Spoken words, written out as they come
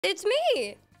It's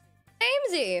me,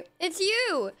 Aimsey. It's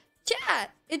you, chat.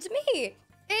 It's me,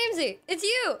 Aimsey. It's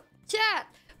you, chat.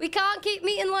 We can't keep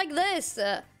meeting like this.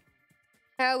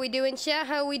 How are we doing, chat?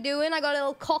 How are we doing? I got a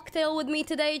little cocktail with me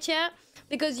today, chat.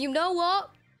 Because you know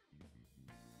what?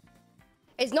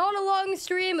 It's not a long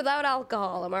stream without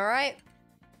alcohol, am I right?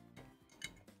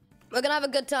 We're gonna have a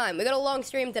good time. We got a long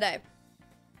stream today.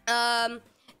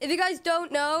 If you guys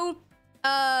don't know,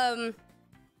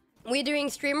 we're doing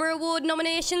Streamer Award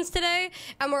nominations today,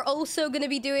 and we're also gonna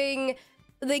be doing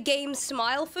the game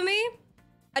Smile for Me.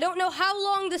 I don't know how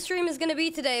long the stream is gonna be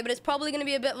today, but it's probably gonna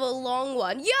be a bit of a long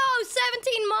one. Yo,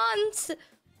 17 months!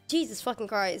 Jesus fucking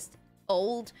Christ.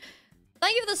 Old.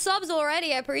 Thank you for the subs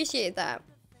already, I appreciate that.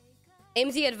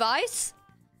 Aimsey advice?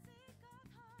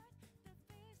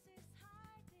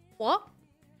 What?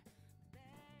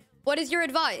 What is your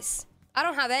advice? I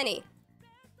don't have any.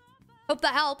 Hope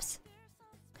that helps.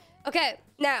 Okay,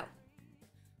 now,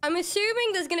 I'm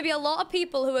assuming there's going to be a lot of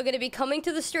people who are going to be coming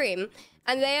to the stream,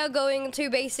 and they are going to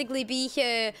basically be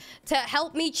here to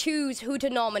help me choose who to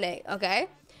nominate, okay?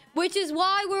 Which is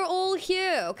why we're all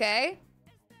here, okay?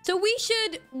 So we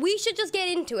should just get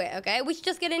into it, okay? We should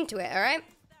just get into it, all right?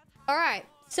 All right,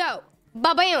 so,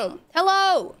 ba-boom.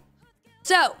 Hello.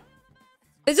 So,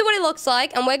 this is what it looks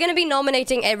like, and we're going to be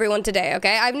nominating everyone today,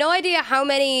 okay? I have no idea how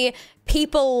many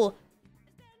people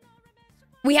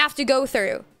we have to go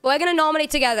through. We're going to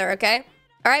nominate together, okay?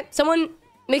 All right, someone,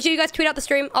 make sure you guys tweet out the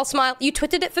stream. I'll smile. You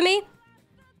tweeted it for me?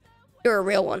 You're a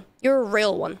real one. You're a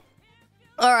real one.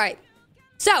 All right.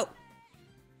 So,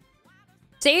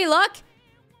 see, look.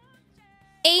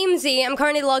 Aimsey, I'm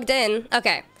currently logged in.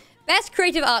 Okay. Best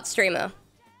creative art streamer.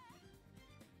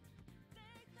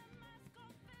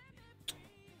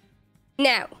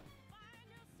 Now,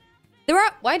 there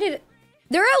are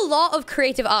a lot of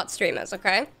creative art streamers,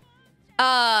 okay?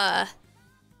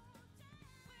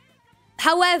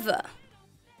 However,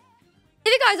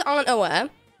 if you guys aren't aware,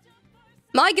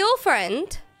 my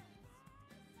girlfriend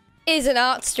is an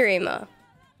art streamer.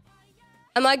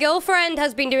 And my girlfriend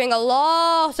has been doing a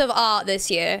lot of art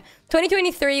this year.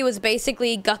 2023 was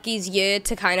basically Gucky's year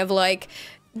to kind of like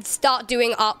start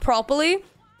doing art properly.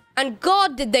 And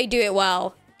God, did they do it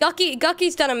well.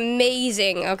 Gucky's done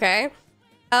amazing, okay?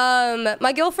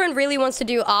 My girlfriend really wants to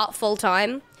do art full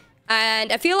time.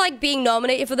 And I feel like being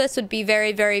nominated for this would be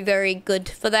very, very, very good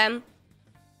for them.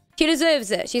 She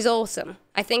deserves it. She's awesome.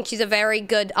 I think she's a very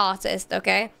good artist,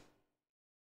 okay?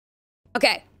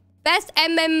 Okay. Best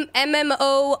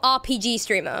MMO RPG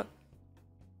streamer.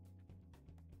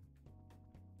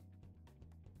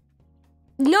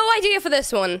 No idea for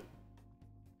this one.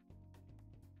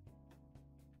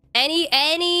 Any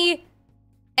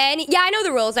yeah, I know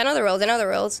the rules. I know the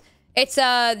rules. It's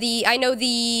I know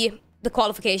the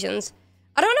qualifications.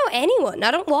 I don't know anyone. I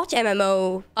don't watch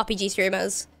MMO RPG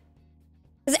streamers.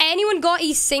 Has anyone got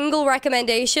a single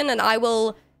recommendation and I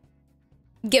will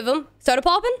give them? Soda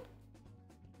Poppin'?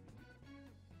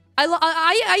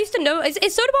 I used to know. Is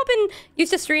Soda Poppin'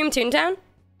 used to stream Toontown?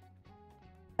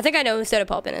 I think I know who Soda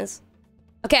Poppin' is.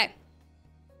 Okay.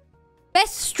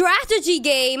 Best strategy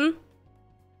game.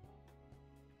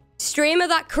 Streamer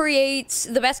that creates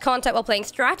the best content while playing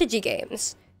strategy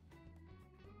games.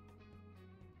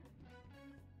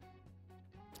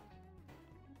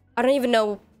 I don't even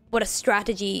know what a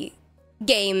strategy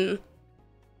game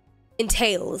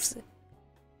entails.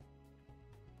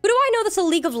 Who do I know that's a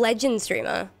League of Legends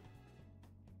streamer?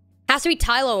 Has to be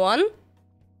Tyler 1?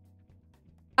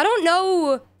 I don't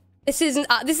know. This is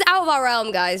out of our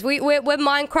realm, guys. We're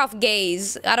Minecraft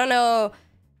gays. I don't know.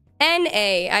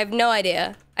 NA. I have no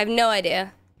idea. I have no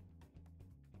idea.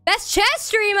 Best chess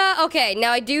streamer. Okay,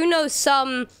 now I do know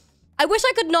some. I wish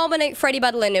I could nominate Freddie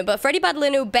Badalinu, but Freddie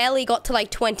Badalinu barely got to like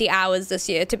 20 hours this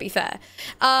year, to be fair.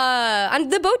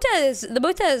 And the Botas,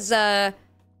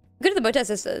 good at the Botas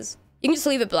sisters. You can just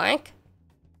leave it blank.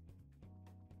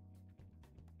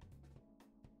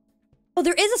 Oh,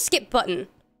 there is a skip button.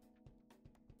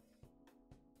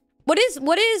 What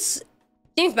is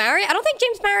James Marriott? I don't think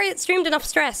James Marriott streamed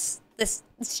enough chess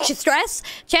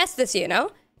this year,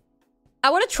 no? I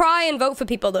want to try and vote for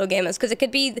people, though, gamers, because it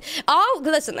could be... Oh,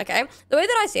 listen, okay? The way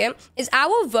that I see it is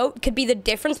our vote could be the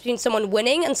difference between someone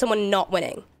winning and someone not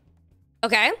winning.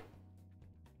 Okay?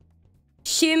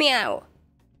 Hear me out.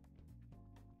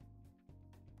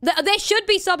 There should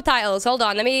be subtitles. Hold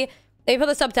on. Let me put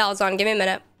the subtitles on. Give me a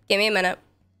minute. Give me a minute.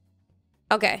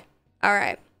 Okay. All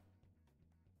right.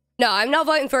 No, I'm not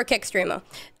voting for a kick streamer.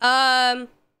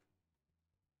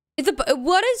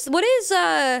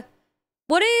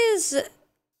 What is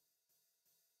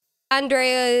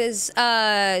Andrea's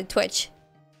Twitch?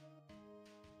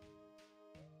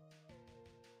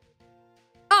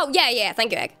 Oh, yeah, yeah.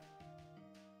 Thank you, Egg.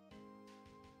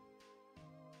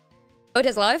 Oh, it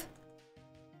is live?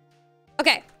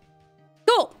 Okay.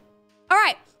 Cool. All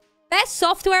right. Best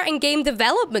software and game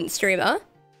development streamer.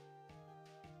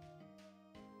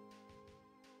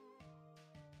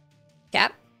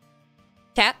 Cat.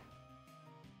 Cat.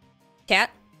 Cat.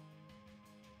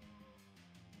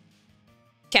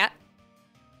 Cat.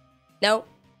 No.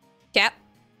 Cat.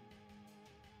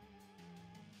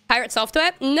 Pirate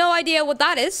Software? No idea what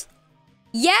that is.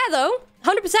 Yeah, though.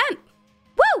 100%.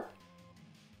 Woo!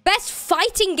 Best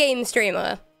fighting game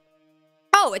streamer.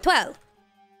 Oh, at 12.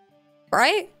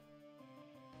 Right?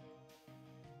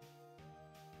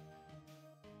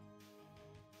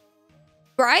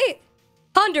 Right?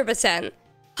 100%.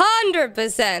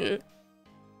 100%.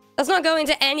 That's not going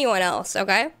to anyone else,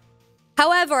 okay?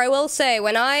 However, I will say,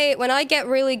 when I get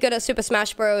really good at Super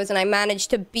Smash Bros. And I manage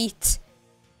to beat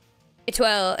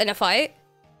Itwell in a fight,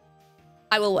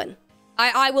 I will win.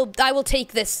 I will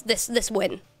take this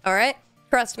win, alright?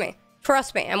 Trust me.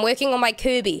 Trust me. I'm working on my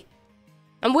Kirby.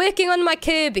 I'm working on my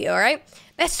Kirby, alright?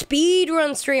 Best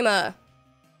speedrun streamer.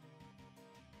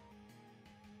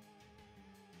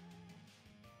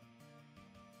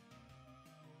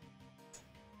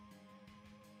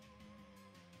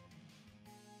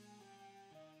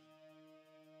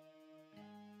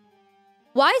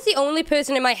 Why is the only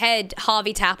person in my head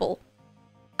Harvey Tapple?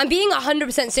 I'm being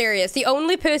 100% serious. The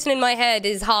only person in my head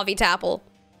is Harvey Tapple.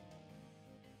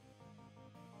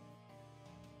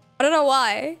 I don't know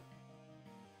why.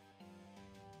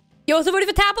 You also voted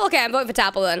for Tapple? Okay, I'm voting for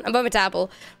Tapple then. I'm voting for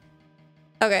Tapple.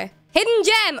 Okay. Hidden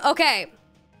Gem! Okay.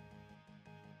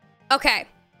 Okay.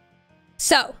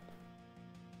 So.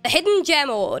 The Hidden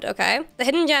Gem Award, okay? The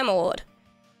Hidden Gem Award.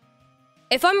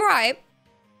 If I'm right,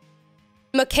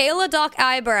 Michaela Dark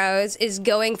Eyebrows is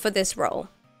going for this role.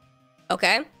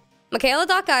 Okay? Michaela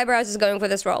Dark Eyebrows is going for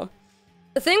this role.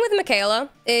 The thing with Michaela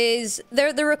is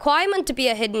the requirement to be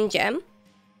a hidden gem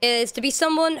is to be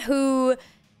someone who,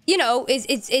 you know,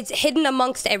 is hidden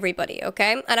amongst everybody,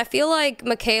 okay? And I feel like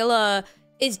Michaela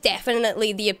is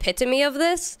definitely the epitome of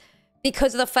this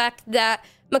because of the fact that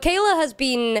Michaela has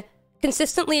been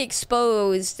consistently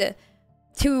exposed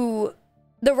to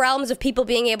the realms of people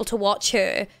being able to watch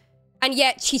her. And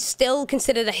yet, she's still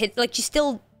considered a hit. Like, she's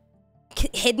still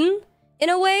hidden in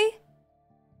a way,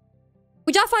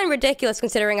 which I find ridiculous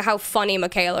considering how funny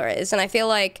Michaela is. And I feel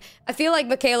like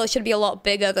Michaela should be a lot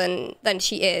bigger than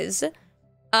she is. So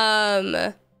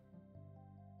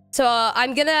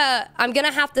I'm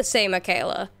gonna have to say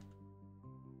Michaela.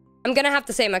 I'm gonna have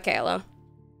to say Michaela.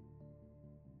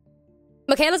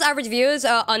 Michaela's average views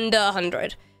are under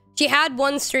 100. She had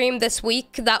one stream this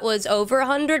week that was over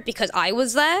 100 because I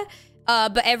was there.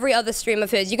 But every other stream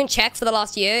of hers, you can check for the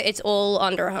last year, it's all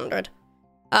under 100.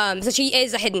 So she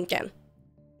is a hidden gem.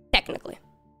 Technically.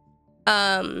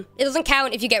 It doesn't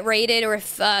count if you get raided or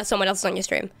if someone else is on your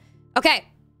stream. Okay.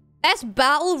 Best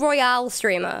Battle Royale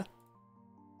streamer.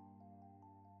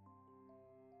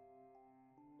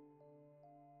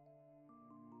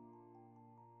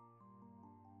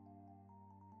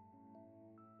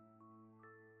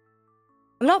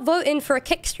 I'm not voting for a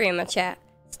kick streamer, chat.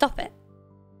 Stop it.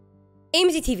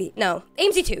 Aimsey TV. No.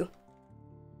 Aimsey 2.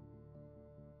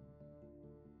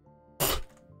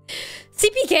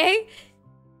 CPK?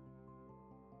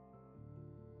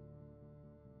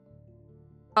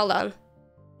 Hold on.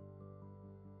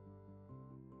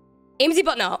 Aimsey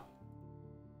but not.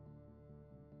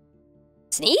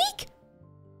 Sneak?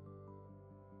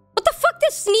 What the fuck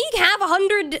does Sneak have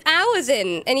 100 hours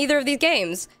in either of these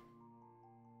games?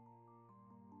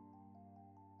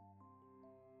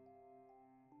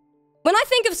 When I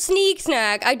think of Sneak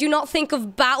Snack, I do not think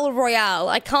of Battle Royale.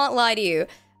 I can't lie to you.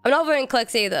 I'm not voting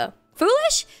clicks either.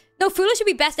 Foolish? No, Foolish would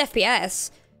be best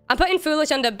FPS. I'm putting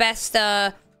Foolish under best,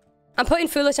 FPS.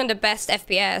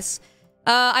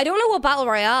 I don't know what Battle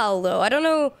Royale, though. I don't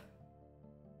know.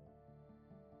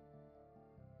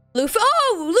 Loser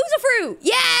Fruit!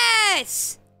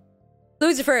 Yes!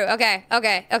 Loser Fruit. Okay.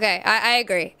 I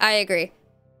agree.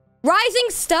 Rising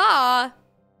Star!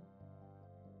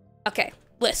 Okay,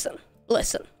 listen.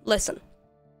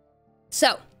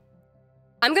 So,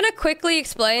 I'm gonna quickly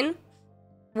explain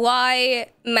why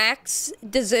Max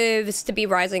deserves to be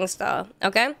Rising Star,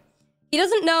 okay? He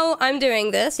doesn't know I'm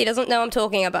doing this. He doesn't know I'm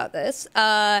talking about this.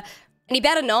 And he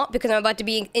better not, because I'm about to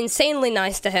be insanely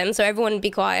nice to him, so everyone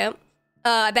be quiet.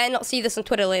 I better not see this on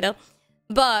Twitter later.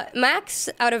 But Max,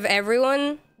 out of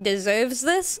everyone, deserves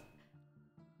this.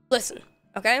 Listen,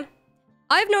 okay?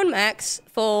 I've known Max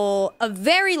for a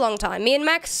very long time. Me and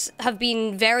Max have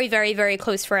been very, very, very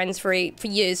close friends for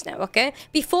years now, okay?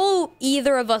 Before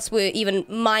either of us were even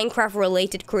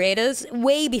Minecraft-related creators,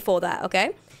 way before that,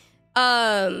 okay?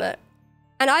 And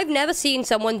I've never seen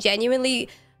someone genuinely,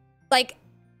 like,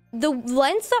 the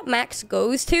lengths that Max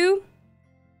goes to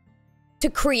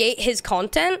create his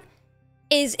content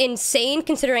is insane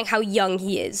considering how young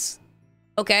he is,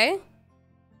 okay?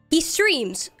 He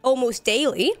streams almost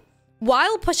daily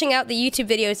while pushing out the YouTube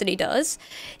videos that he does.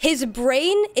 His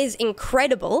brain is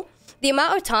incredible. The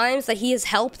amount of times that he has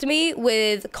helped me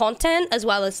with content as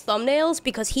well as thumbnails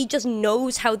because he just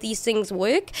knows how these things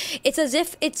work. It's as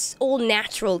if it's all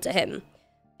natural to him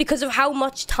because of how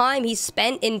much time he's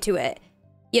spent into it,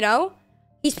 you know?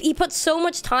 He puts so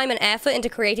much time and effort into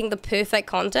creating the perfect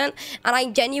content, and I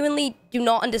genuinely do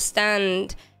not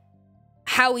understand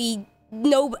how I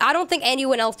don't think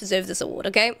anyone else deserves this award,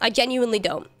 okay? I genuinely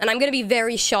don't. And I'm gonna be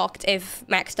very shocked if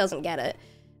Max doesn't get it.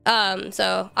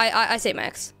 So I say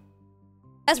Max.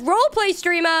 As roleplay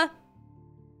streamer!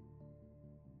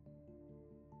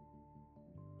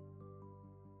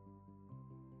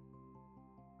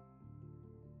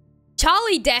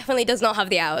 Charlie definitely does not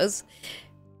have the hours.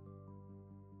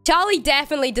 Charlie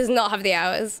definitely does not have the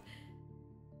hours.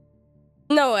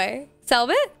 No way.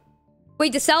 Selbit?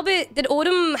 Wait, did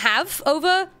Autumn have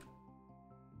over?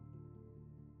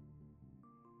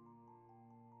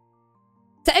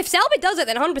 So if Selbit does it,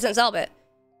 then 100% Selbit.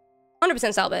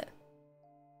 100% Selbit.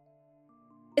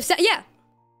 Yeah.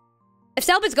 If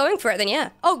Selbit's going for it, then yeah.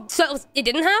 Oh, so it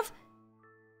didn't have?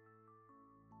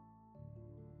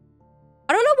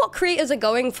 I don't know what creators are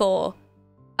going for.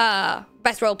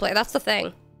 Best roleplay, that's the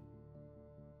thing.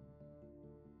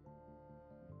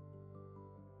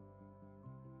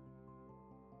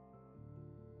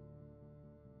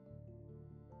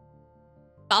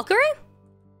 Valkyrie?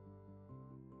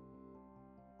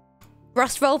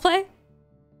 Rust roleplay?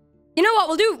 You know what?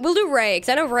 We'll do Ray, because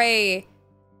I know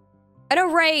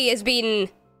Ray has been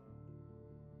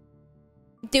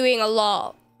doing a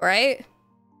lot, right?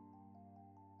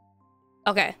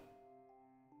 Okay.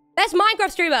 Best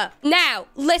Minecraft streamer. Now,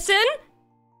 listen.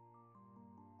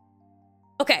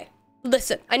 Okay,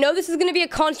 listen. I know this is gonna be a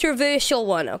controversial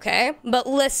one, okay? But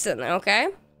listen, okay?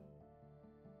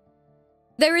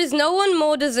 There is no one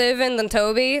more deserving than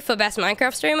Toby for best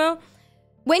Minecraft streamer.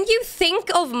 When you think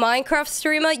of Minecraft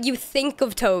streamer, you think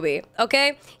of Toby,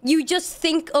 okay? You just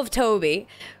think of Toby.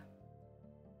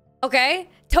 Okay?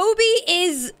 Toby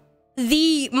is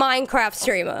the Minecraft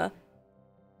streamer.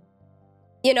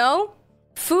 You know?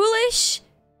 Foolish.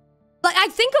 Like, I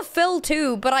think of Phil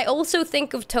too, but I also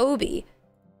think of Toby.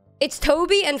 It's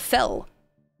Toby and Phil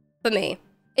for me.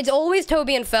 It's always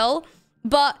Toby and Phil,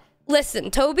 but listen,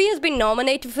 Toby has been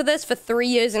nominated for this for 3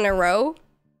 years in a row.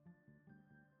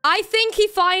 I think he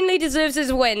finally deserves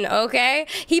his win, okay?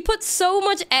 He put so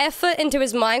much effort into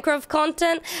his Minecraft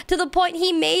content to the point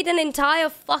he made an entire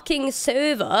fucking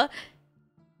server.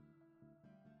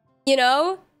 You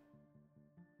know?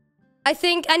 I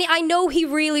think, and I know he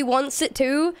really wants it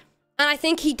too, and I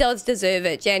think he does deserve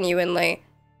it, genuinely.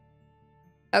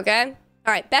 Okay?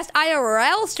 Alright, best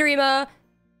IRL streamer.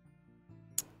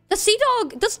 Does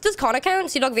Sea-Dog, does Connor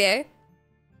count? Sea-Dog VA?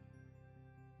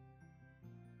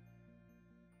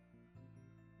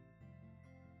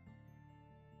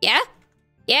 Yeah?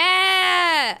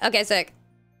 Yeah! Okay, sick.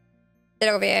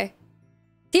 Sea-Dog VA.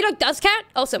 Sea-Dog does count?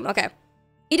 Awesome, okay.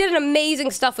 He did an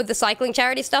amazing stuff with the cycling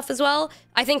charity stuff as well.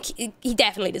 I think he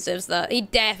definitely deserves that. He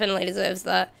definitely deserves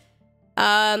that.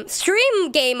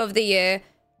 Stream game of the year.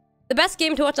 The best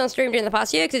game to watch on stream during the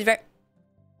past year, because it's very...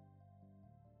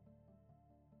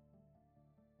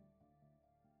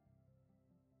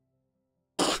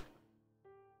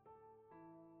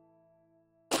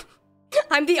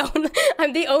 I'm the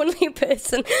only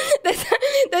person.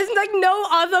 There's like no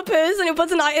other person who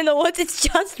puts a night in the woods. It's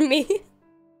just me.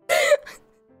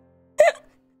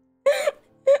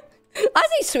 I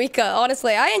say Suika,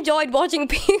 honestly. I enjoyed watching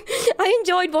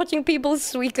people's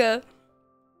Suika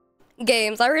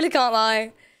games. I really can't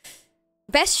lie.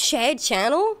 Best shared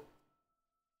channel?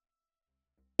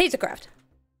 Pizzacraft.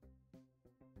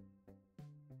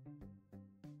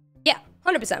 Yeah,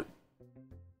 100%.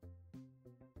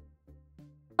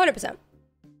 100%.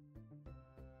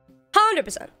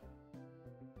 100%.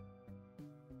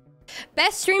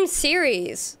 Best stream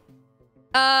series.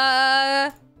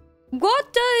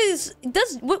 What does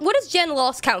Gen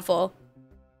Lost count for?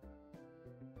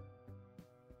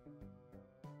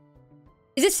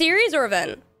 Is it series or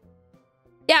event?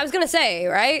 Yeah, I was gonna say,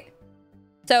 right?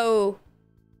 So...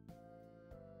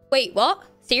 Wait, what?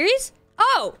 Series?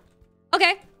 Oh!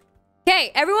 Okay.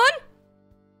 Okay, everyone?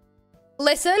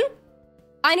 Listen,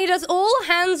 I need us all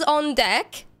hands on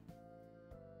deck.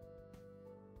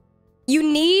 You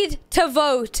need to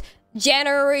vote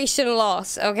Generation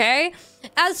Loss, okay?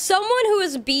 As someone who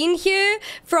has been here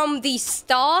from the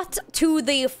start to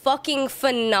the fucking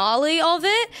finale of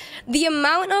it, the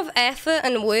amount of effort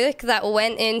and work that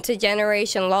went into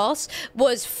Generation Loss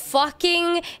was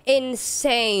fucking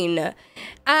insane.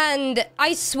 And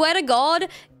I swear to God,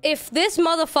 if this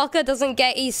motherfucker doesn't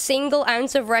get a single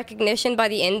ounce of recognition by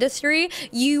the industry,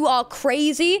 you are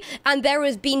crazy and there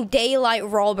has been daylight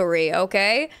robbery,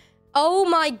 okay? Oh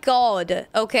my God,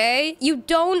 okay? You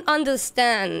don't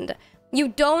understand. You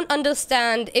don't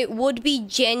understand. It would be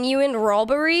genuine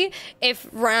robbery if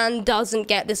Ran doesn't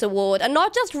get this award. And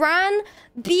not just Ran,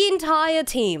 the entire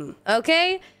team,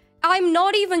 okay? I'm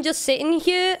not even just sitting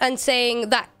here and saying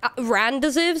that Ran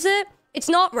deserves it. It's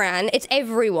not Ran, it's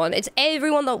everyone. It's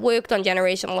everyone that worked on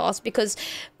Generation Lost because,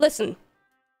 listen,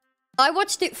 I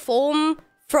watched it form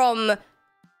from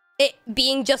it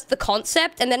being just the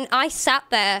concept, and then I sat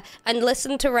there and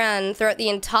listened to Ran throughout the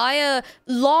entire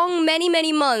long,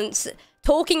 many months,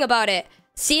 talking about it,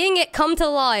 seeing it come to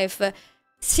life.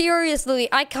 Seriously,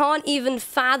 I can't even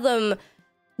fathom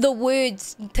the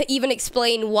words to even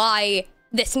explain why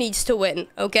this needs to win,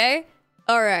 okay?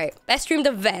 Alright, best streamed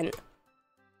event.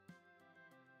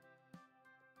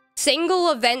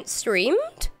 Single event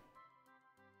streamed?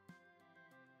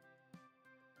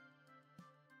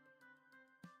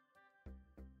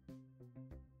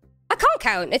 I can't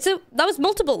count. That was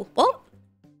multiple. What?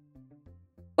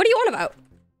 What are you on about?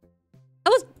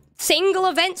 That was single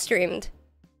event streamed.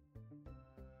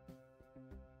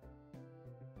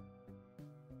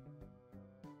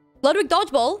 Ludwig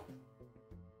Dodgeball?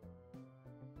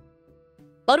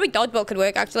 Ludwig Dodgeball could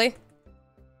work, actually.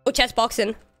 Or chess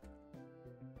boxing.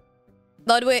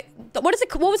 Ludwig... What was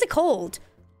it called?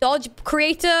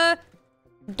 Creator...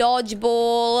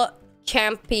 Dodgeball...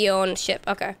 Championship.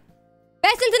 Okay.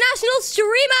 Best International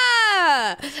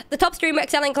Streamer! The top streamer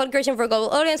excelling content creation for a global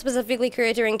audience, specifically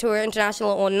catering to an international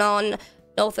or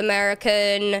non-North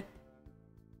American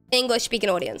English-speaking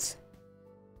audience.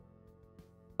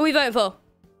 Who are we voting for?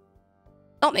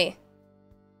 Not me.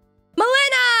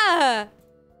 Milena!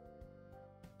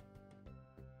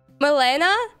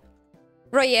 Milena?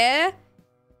 Royer?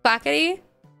 Quackity?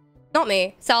 Not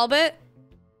me. Salbert?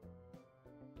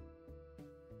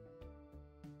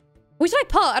 Who should I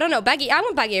put? I don't know. Baggy. I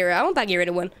want Bagheera. I want Bagheera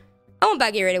to win. I want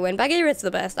Bagheera to win. Bagheera's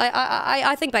the best.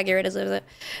 I think Bagheera deserves it.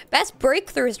 Best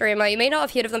breakthrough streamer. You may not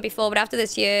have heard of them before, but after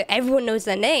this year, everyone knows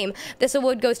their name. This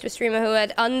award goes to a streamer who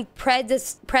had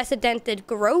unprecedented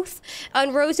growth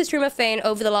and rose to streamer fame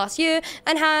over the last year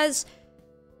and has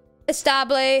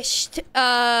established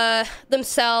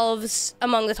themselves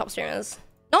among the top streamers.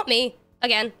 Not me.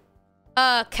 Again.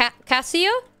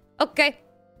 Cassia? Okay.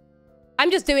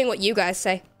 I'm just doing what you guys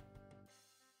say.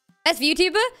 Best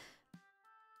VTuber?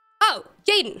 Oh,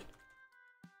 Jaden.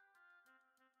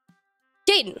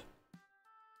 Jaden.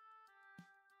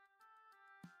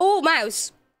 Oh,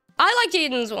 Mouse. I like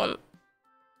Jaden's one.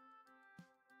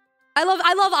 I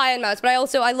love Iron Mouse, but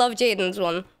I love Jaden's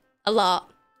one a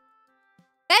lot.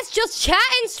 Best Just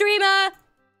Chatting streamer.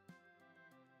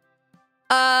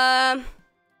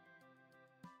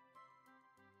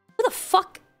 Who the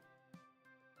fuck?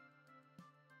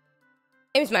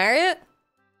 James Marriott?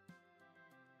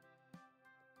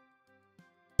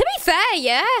 To be fair,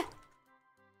 yeah.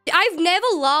 I've never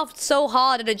laughed so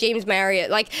hard at a James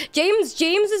Marriott. Like, James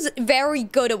is very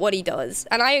good at what he does.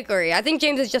 And I agree. I think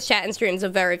James's Just Chatting streams are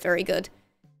very, very good.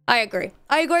 I agree.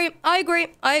 I agree. I agree.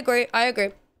 I agree. I agree.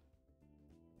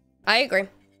 I agree.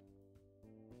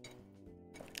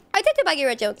 I take the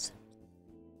Bagheera Jones.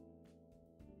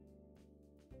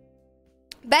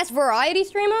 Best variety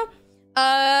streamer?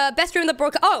 Best streamer that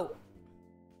broke... Oh!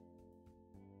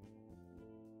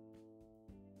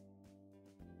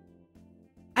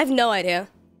 I have no idea.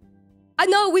 I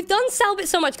know, we've done Selbit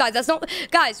so much, guys. That's not...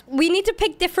 Guys, we need to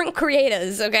pick different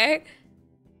creators, okay?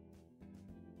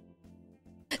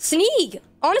 Sneak!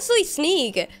 Honestly,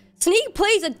 Sneak. Sneak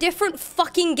plays a different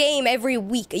fucking game every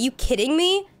week. Are you kidding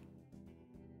me?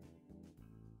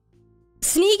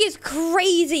 Sneak is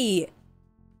crazy.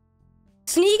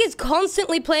 Sneak is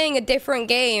constantly playing a different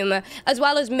game, as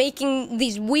well as making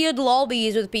these weird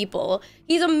lobbies with people.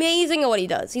 He's amazing at what he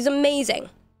does. He's amazing.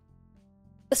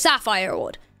 The Sapphire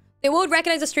Award. The award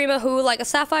recognizes a streamer who, like a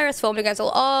sapphire, has formed against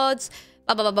all odds.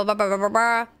 Blah, blah, blah, blah, blah, blah, blah,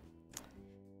 blah.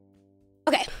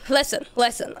 Okay, listen.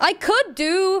 I could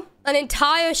do an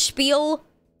entire spiel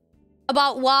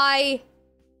about why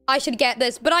I should get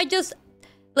this, but I just...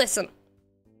 Listen.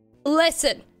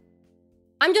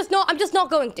 I'm just not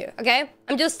going to, okay?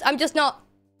 I'm just not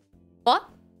What?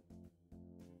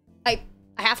 I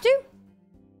have to?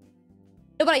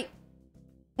 No,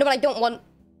 but I don't want...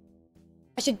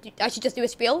 I should just do a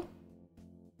spiel?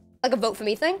 Like a vote for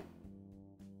me thing?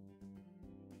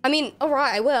 I mean,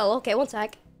 alright, I will. Okay, one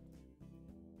sec.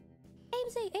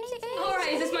 Aimsey.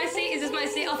 Alright, is this my seat? Is this my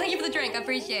seat? Oh, thank you for the drink. I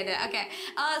appreciate it. Okay.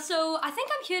 So I think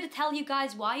I'm here to tell you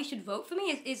guys why you should vote for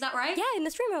me. Is that right? Yeah, in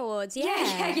the Streamer Awards,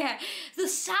 yeah. Yeah. The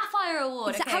Sapphire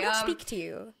Award. Okay, How does that speak to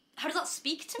you? How does that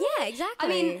speak to me? Yeah,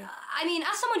 exactly. I mean,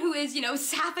 as someone who is, you know,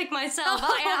 sapphic myself,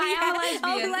 I am a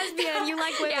lesbian. Oh, lesbian. You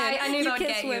like women. Yeah, I knew that would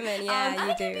get women. you. Yeah, I you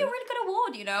think do. it'd be a really good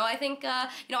award, you know. I think,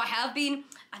 you know, I've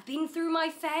been through my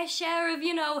fair share of,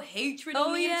 you know, hatred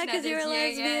on the internet. because you're a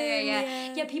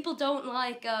lesbian. Yeah, people don't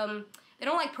like, they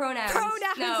don't like pronouns.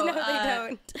 No, they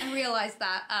don't. I realized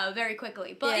that very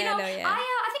quickly. But, Yeah, you know, no, yeah.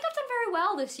 I think I've done very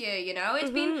well this year, you know.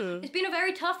 It's been a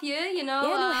very tough year, you know.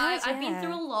 Yeah, no, it has, I've been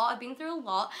through a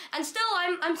lot. And still,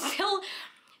 I'm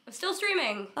still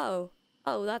streaming. Oh,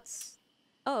 that's...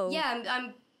 Oh. Yeah,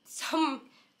 I'm some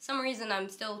reason I'm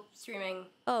still streaming.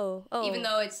 Oh. Even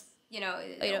though it's, you know,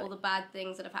 all the bad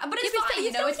things that have happened. But it's Yeah, fine,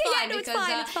 you know, it's fine no, because,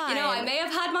 it's fine. you know, I may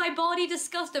have had my body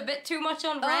discussed a bit too much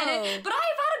on Reddit, but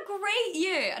I've had a great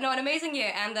year. No, an amazing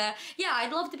year. And, yeah,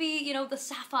 I'd love to be, you know, the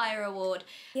Sapphire Award.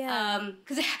 Yeah.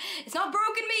 Because it's not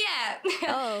broken me yet.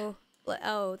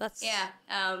 Oh, that's... Yeah.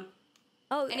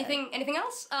 Oh. Anything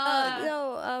else?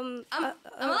 No, I'm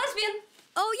a lesbian.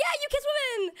 Oh, yeah, you kiss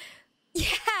women!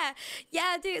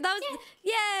 Yeah, dude, that was...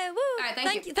 Yeah, woo! Alright,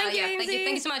 thank you. Thank you,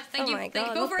 Thank you so much. Thank you. my Thank you.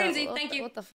 God, Go for what Aimsey. the- Thank you.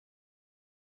 What the...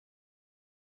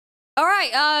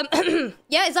 Alright,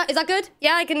 yeah, is that good?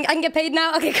 Yeah, I can get paid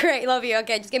now? Okay, great, love you.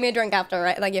 Okay, just give me a drink after,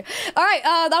 alright, thank you. Alright,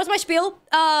 that was my spiel.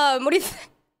 What do you think?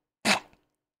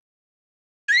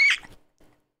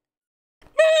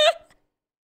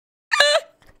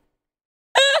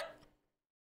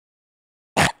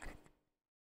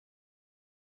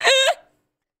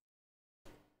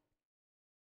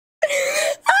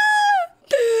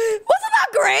 Wasn't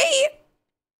that great?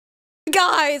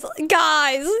 Guys,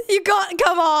 you got,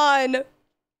 come on.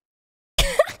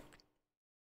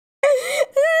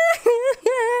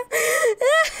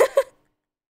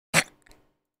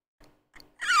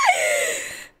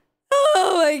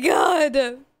 Oh my god.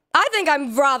 I think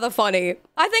I'm rather funny.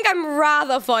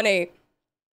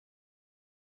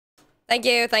 Thank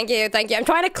you. I'm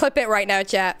trying to clip it right now,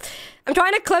 chat. I'm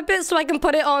trying to clip it so I can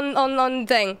put it on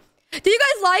thing. Did you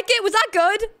guys like it? Was that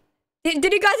good?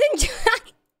 Did you guys enjoy?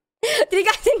 Did you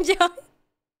guys enjoy?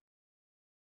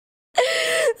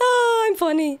 Oh, I'm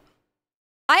funny.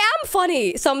 I am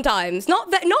funny sometimes. Not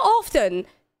often.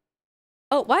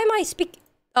 Oh, why am I speaking?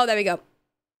 Oh, there we go.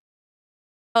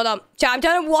 Hold on. Chat, I'm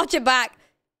trying to watch it back.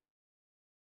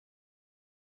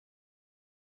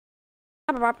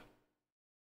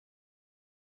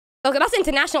 Okay, that's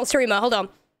international streamer. Hold on.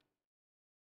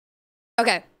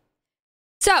 Okay.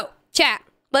 So, chat,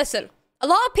 listen. A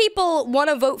lot of people want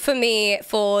to vote for me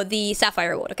for the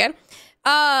Sapphire Award, okay? And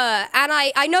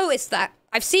I noticed that.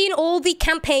 I've seen all the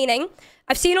campaigning.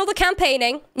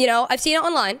 You know, I've seen it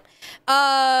online.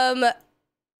 And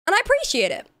I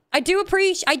appreciate it. I do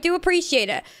appreciate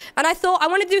it. And I thought I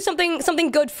want to do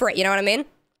something good for it, you know what I mean?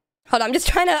 Hold on,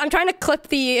 I'm trying to clip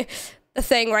the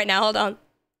thing right now. Hold on.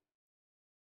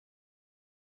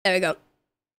 There we go.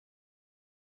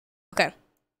 Okay.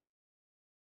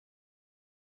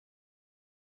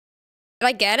 Did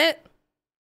I get it?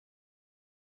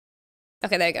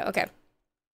 Okay, there you go. Okay.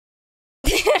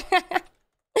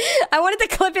 I wanted to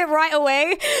clip it right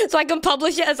away so I can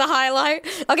publish it as a highlight.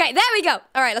 Okay, there we go.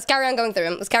 All right, let's carry on going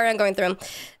through them.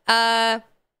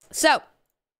 So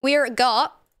we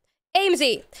got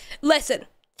Aimsey. Listen,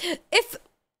 if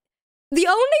the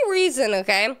only reason,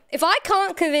 okay, if I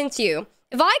can't convince you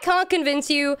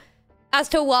as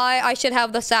to why I should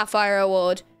have the Sapphire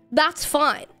Award, that's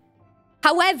fine.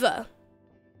 However,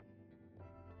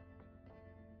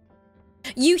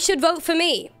 you should vote for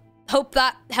me. Hope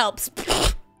that helps.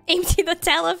 Aimsey the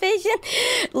television.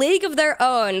 League of Their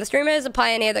Own. The streamer is a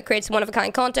pioneer that creates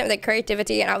one-of-a-kind content with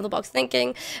creativity and out-of-the-box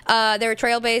thinking. They're a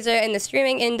trailblazer in the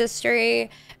streaming industry.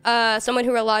 Someone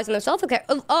who relies on themselves. Okay.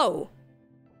 Oh.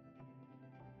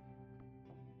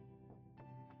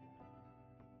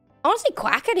 Honestly,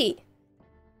 Quackity.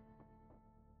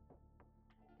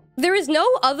 There is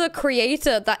no other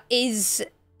creator that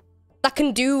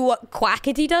can do what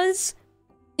Quackity does.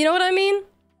 You know what I mean?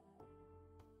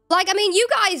 Like, I mean, you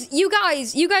guys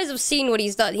have seen what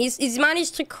he's done. He's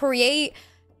managed to create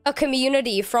a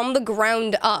community from the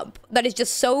ground up that is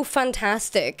just so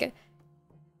fantastic.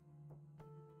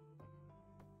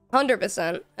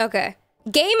 100%. Okay.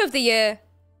 Game of the year.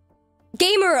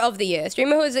 Gamer of the Year.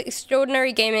 Streamer who has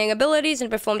extraordinary gaming abilities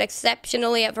and performed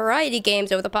exceptionally at variety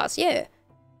games over the past year.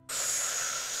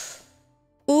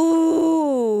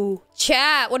 Ooh.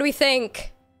 Chat, what do we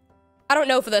think? I don't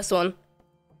know for this one.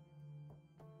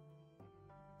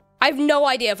 I have no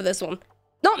idea for this one.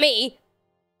 Not me.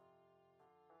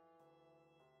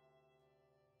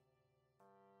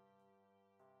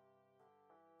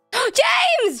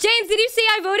 James! James, did you see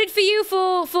I voted for you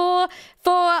for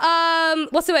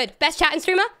what's the word? Best chat and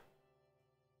streamer?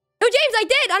 No, James, I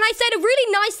did, and I said a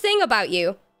really nice thing about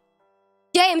you.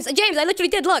 James, I literally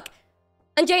did, look.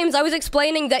 And James, I was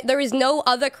explaining that there is no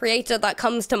other creator that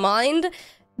comes to mind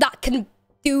that can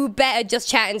do better just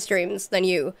chat and streams than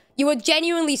you. You are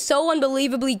genuinely so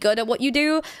unbelievably good at what you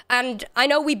do, and I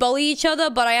know we bully each other,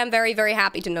 but I am very, very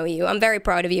happy to know you. I'm very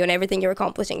proud of you and everything you're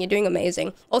accomplishing. You're doing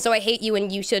amazing. Also, I hate you,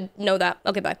 and you should know that.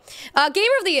 Okay, bye.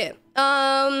 Gamer of the Year.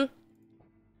 I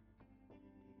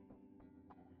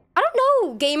don't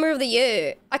know, Gamer of the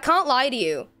Year. I can't lie to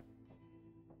you.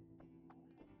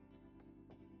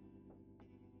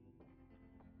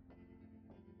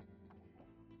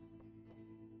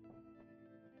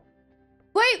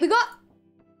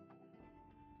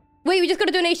 Wait, we just got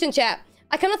a donation, chat.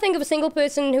 I cannot think of a single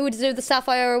person who would deserve the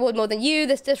Sapphire Award more than you.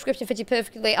 This description fits you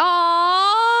perfectly.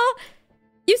 Aww!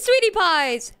 You sweetie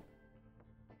pies!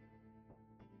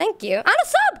 Thank you. And a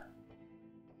sub!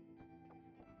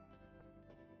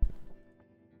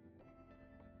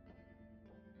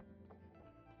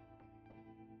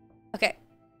 Okay.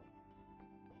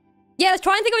 Yeah, let's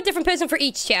try and think of a different person for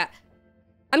each, chat.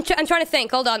 I'm trying to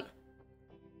think. Hold on.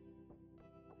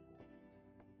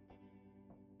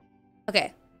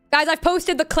 Okay. Guys, I've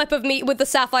posted the clip of me with the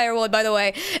Sapphire Award, by the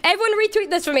way. Everyone retweet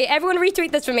this for me. Everyone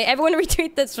retweet this for me. Everyone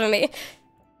retweet this for me.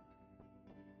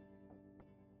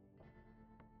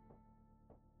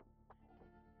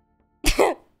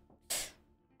 Okay.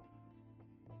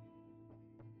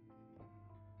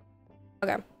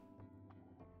 I'm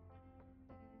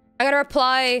gonna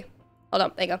reply. Hold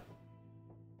on, there you go.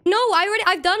 No,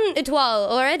 I've done it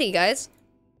already, guys.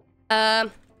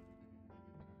 There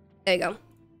you go.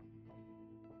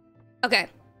 Okay.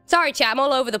 Sorry, chat. I'm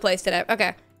all over the place today.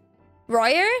 Okay.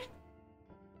 Royer?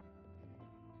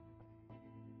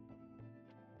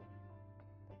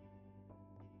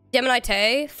 Gemini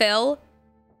Tay? Phil?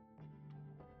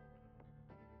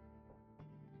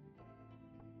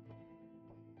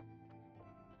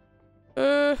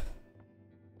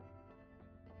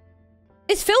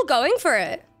 Is Phil going for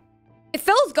it? If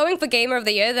Phil's going for Gamer of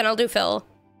the Year, then I'll do Phil.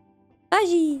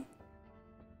 Aji.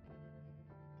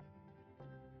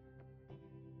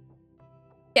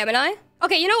 Gemini?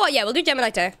 Okay, you know what? Yeah, we'll do Gemini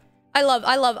Tay. I love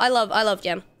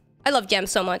Gem. I love Gem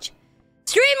so much.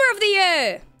 Streamer of the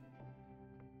Year!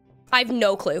 I have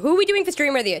no clue. Who are we doing for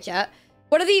Streamer of the Year, chat?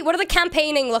 What are the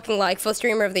campaigning looking like for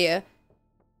Streamer of the Year?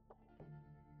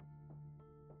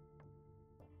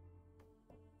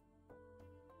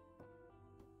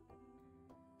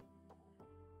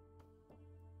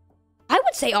 I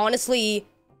would say, honestly...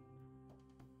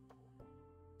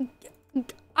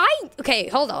 Okay,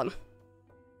 hold on.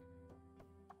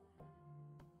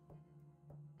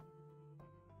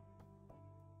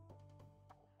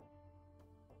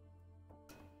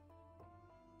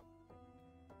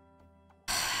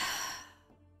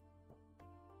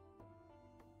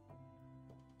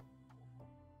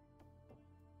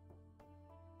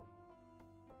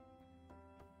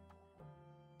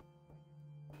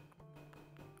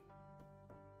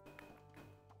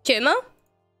 Chuma?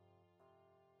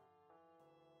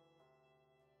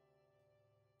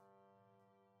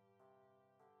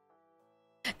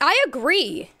 I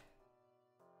agree.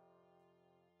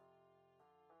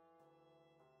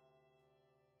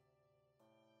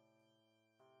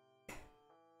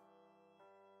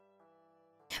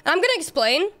 I'm gonna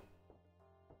explain.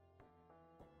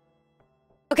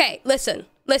 Okay, listen.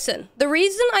 The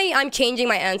reason I'm changing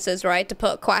my answers, right, to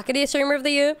put Quackity as Streamer of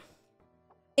the Year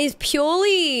is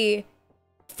purely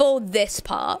for this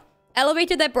part.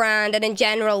 Elevated their brand and in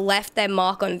general left their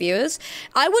mark on viewers.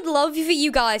 I would love for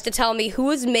you guys to tell me who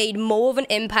has made more of an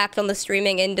impact on the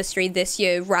streaming industry this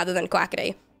year rather than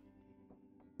Quackity.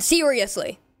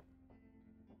 Seriously.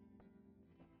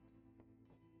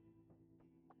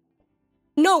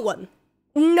 No one.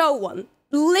 No one.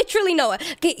 Literally no one.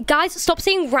 Okay, guys, stop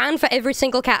saying ran for every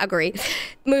single category.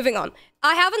 Moving on.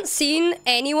 I haven't seen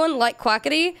anyone like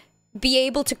Quackity be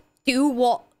able to do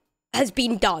what has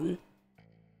been done.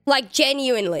 Like,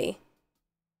 genuinely.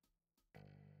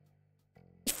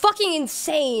 Fucking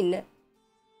insane.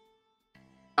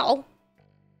 Oh.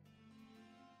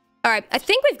 Alright, I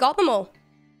think we've got them all.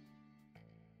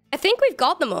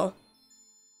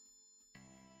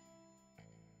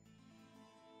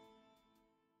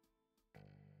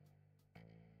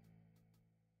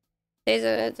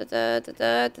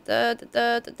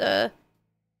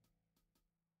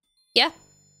 Yeah.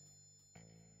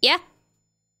 Yeah.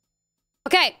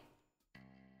 Okay.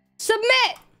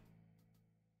 Submit.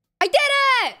 I did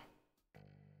it.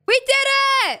 We did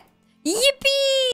it. Yeah.